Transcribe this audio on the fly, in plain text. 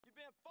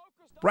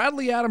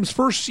Bradley Adams'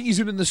 first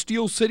season in the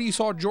Steel City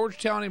saw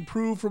Georgetown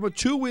improve from a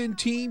 2-win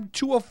team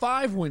to a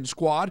 5-win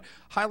squad,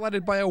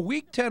 highlighted by a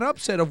Week 10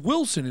 upset of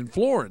Wilson in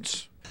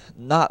Florence.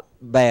 Not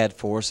bad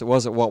for us. It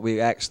wasn't what we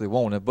actually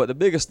wanted, but the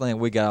biggest thing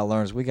we got to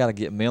learn is we got to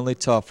get mentally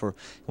tougher,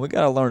 and we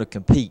got to learn to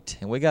compete,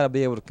 and we got to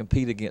be able to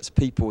compete against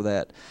people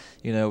that,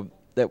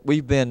 that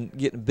we've been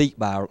getting beat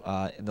by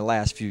in the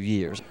last few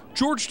years.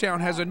 Georgetown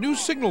has a new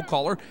signal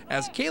caller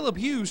as Caleb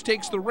Hughes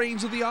takes the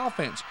reins of the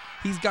offense.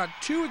 He's got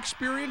 2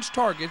 experienced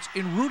targets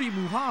in Rudy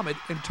Muhammad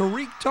and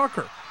Tariq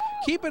Tucker.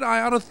 Keep an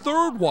eye on a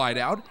third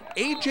wideout,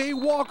 A.J.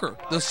 Walker,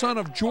 the son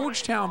of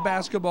Georgetown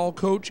basketball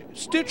coach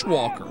Stitch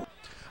Walker.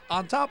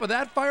 On top of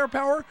that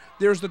firepower,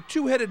 there's the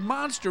two-headed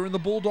monster in the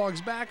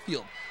Bulldogs'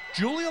 backfield.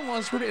 Julian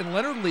Lunsford and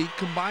Leonard Lee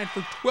combined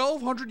for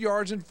 1,200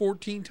 yards and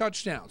 14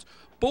 touchdowns.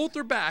 Both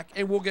are back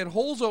and will get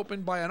holes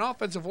opened by an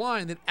offensive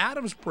line that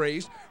Adams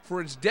praised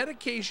for its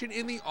dedication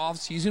in the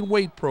offseason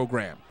weight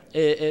program.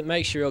 It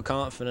makes you real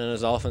confident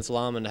as offensive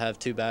lineman to have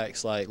 2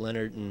 backs like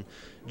Leonard and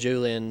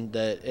Julian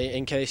that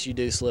in case you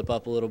do slip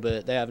up a little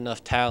bit, they have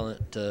enough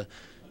talent to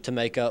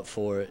make up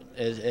for it,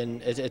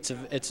 and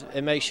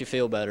it makes you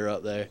feel better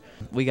up there.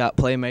 We got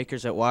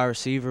playmakers at wide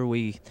receiver.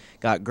 We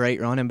got great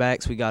running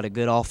backs. We got a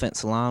good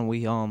offensive line.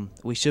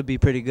 We should be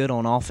pretty good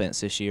on offense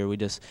this year. I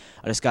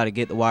just got to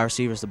get the wide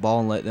receivers the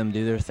ball and let them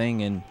do their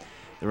thing, and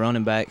the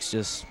running backs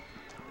just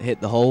hit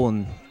the hole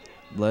and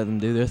let them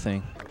do their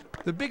thing.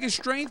 The biggest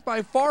strength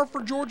by far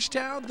for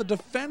Georgetown, the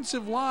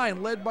defensive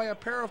line led by a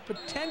pair of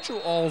potential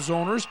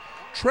all-zoners,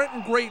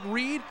 Trenton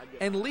Great-Reed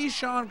and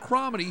Le'Shawn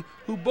Cromedy,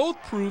 who both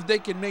proved they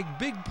can make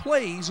big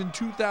plays in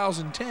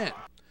 2010.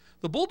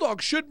 The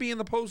Bulldogs should be in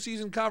the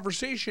postseason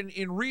conversation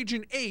in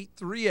Region 8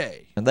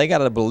 3A. And they got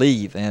to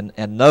believe and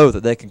know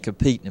that they can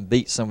compete and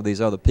beat some of these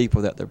other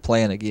people that they're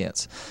playing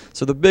against.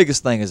 So the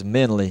biggest thing is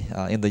mentally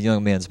in the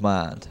young men's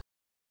mind.